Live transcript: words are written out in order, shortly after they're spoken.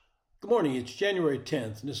Good morning. It's January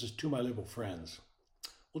 10th, and this is To My Liberal Friends.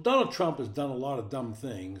 Well, Donald Trump has done a lot of dumb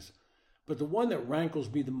things, but the one that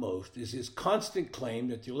rankles me the most is his constant claim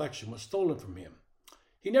that the election was stolen from him.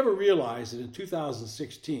 He never realized that in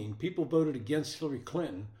 2016, people voted against Hillary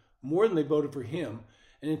Clinton more than they voted for him,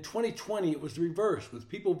 and in 2020, it was the reverse, with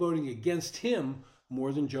people voting against him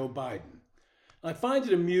more than Joe Biden. I find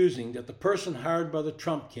it amusing that the person hired by the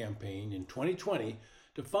Trump campaign in 2020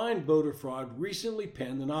 to find voter fraud recently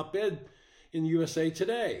penned an op-ed in USA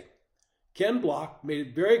Today. Ken Block made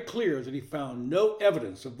it very clear that he found no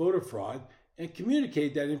evidence of voter fraud and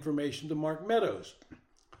communicated that information to Mark Meadows.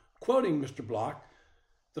 Quoting Mr. Block,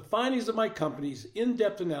 "The findings of my company's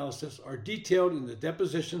in-depth analysis are detailed in the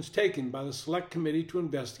depositions taken by the Select Committee to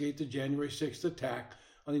investigate the January 6th attack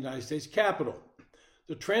on the United States Capitol.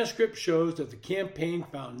 The transcript shows that the campaign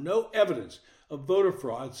found no evidence of voter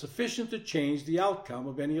fraud sufficient to change the outcome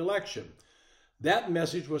of any election. That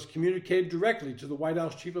message was communicated directly to the White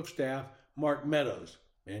House Chief of Staff, Mark Meadows."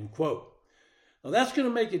 End quote. Now that's going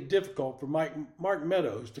to make it difficult for Mark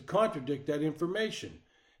Meadows to contradict that information.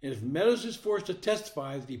 And if Meadows is forced to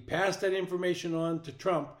testify that he passed that information on to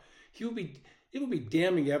Trump, it will be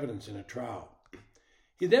damning evidence in a trial.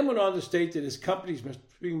 He then went on to state that his company's,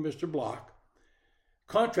 being Mr. Block,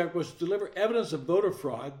 contract was to deliver evidence of voter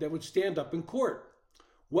fraud that would stand up in court.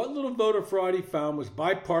 What little voter fraud he found was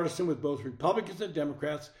bipartisan, with both Republicans and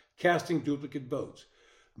Democrats casting duplicate votes.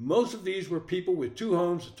 Most of these were people with two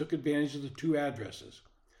homes that took advantage of the two addresses.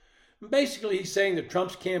 Basically, he's saying that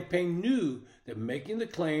Trump's campaign knew that making the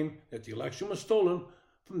claim that the election was stolen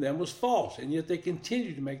from them was false, and yet they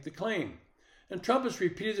continued to make the claim. And Trump has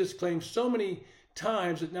repeated this claim so many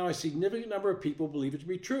times that now a significant number of people believe it to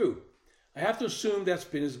be true. I have to assume that's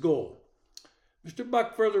been his goal. Mr.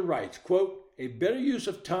 Buck further writes, quote, "A better use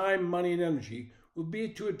of time, money, and energy would be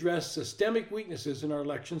to address systemic weaknesses in our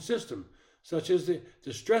election system, such as the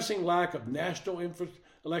distressing lack of national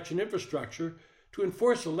election infrastructure to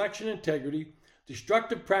enforce election integrity,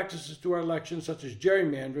 destructive practices to our elections such as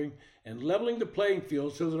gerrymandering, and leveling the playing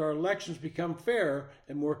field so that our elections become fairer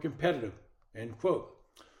and more competitive." End quote.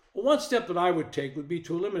 Well, one step that I would take would be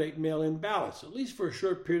to eliminate mail-in ballots, at least for a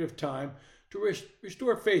short period of time, to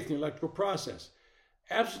restore faith in the electoral process.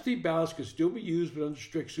 Absentee ballots could still be used, but under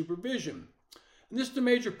strict supervision. And this is the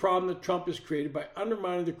major problem that Trump has created by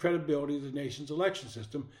undermining the credibility of the nation's election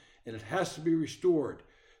system, and it has to be restored.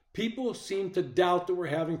 People seem to doubt that we're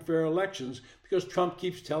having fair elections because Trump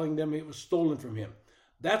keeps telling them it was stolen from him.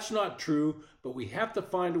 That's not true, but we have to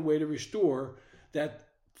find a way to restore that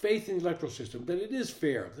faith in the electoral system, that it is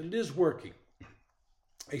fair, that it is working.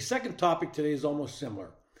 A second topic today is almost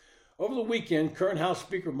similar. Over the weekend, current House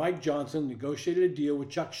Speaker Mike Johnson negotiated a deal with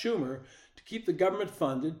Chuck Schumer to keep the government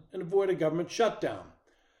funded and avoid a government shutdown.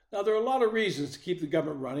 Now, there are a lot of reasons to keep the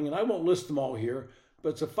government running, and I won't list them all here,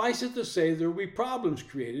 but suffice it to say there will be problems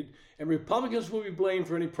created, and Republicans will be blamed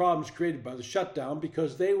for any problems created by the shutdown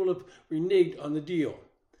because they will have reneged on the deal.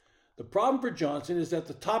 The problem for Johnson is that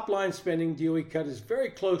the top-line spending deal he cut is very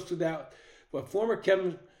close to that what former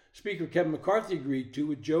Speaker Kevin McCarthy agreed to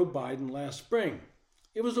with Joe Biden last spring.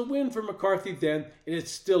 It was a win for McCarthy then, and it's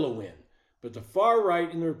still a win. But the far right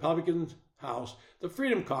in the Republican House, the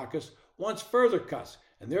Freedom Caucus, wants further cuts,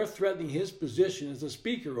 and they're threatening his position as the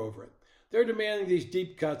Speaker over it. They're demanding these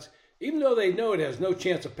deep cuts, even though they know it has no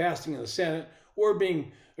chance of passing in the Senate or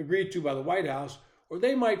being agreed to by the White House, or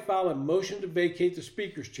they might file a motion to vacate the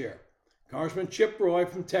Speaker's chair. Congressman Chip Roy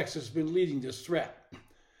from Texas has been leading this threat.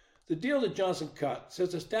 The deal that Johnson cut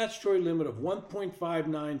sets a statutory limit of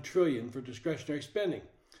 $1.59 trillion for discretionary spending.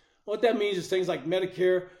 What that means is things like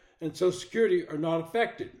Medicare and Social Security are not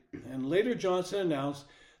affected. And later Johnson announced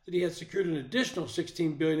that he had secured an additional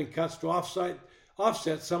 $16 billion in cuts to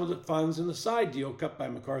offset some of the funds in the side deal cut by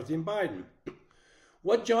McCarthy and Biden.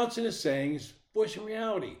 What Johnson is saying is voicing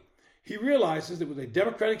reality. He realizes that with a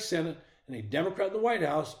Democratic Senate and a Democrat in the White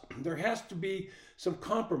House, there has to be some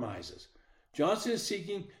compromises. Johnson is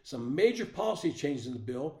seeking some major policy changes in the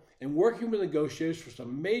bill and working with negotiators for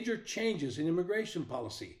some major changes in immigration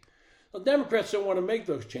policy. Now, Democrats don't want to make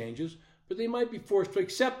those changes, but they might be forced to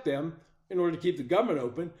accept them in order to keep the government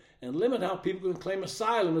open and limit how people can claim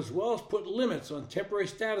asylum, as well as put limits on temporary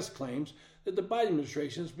status claims that the Biden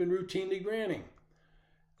administration has been routinely granting.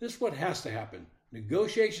 This is what has to happen: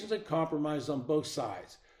 negotiations and compromise on both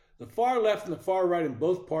sides. The far left and the far right in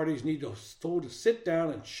both parties need to be told to sit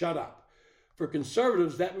down and shut up. For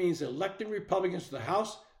conservatives, that means electing Republicans to the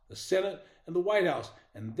House, the Senate, and the White House,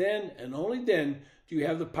 and then, and only then, do you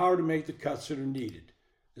have the power to make the cuts that are needed.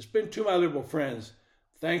 It's been To My Liberal Friends.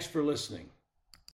 Thanks for listening.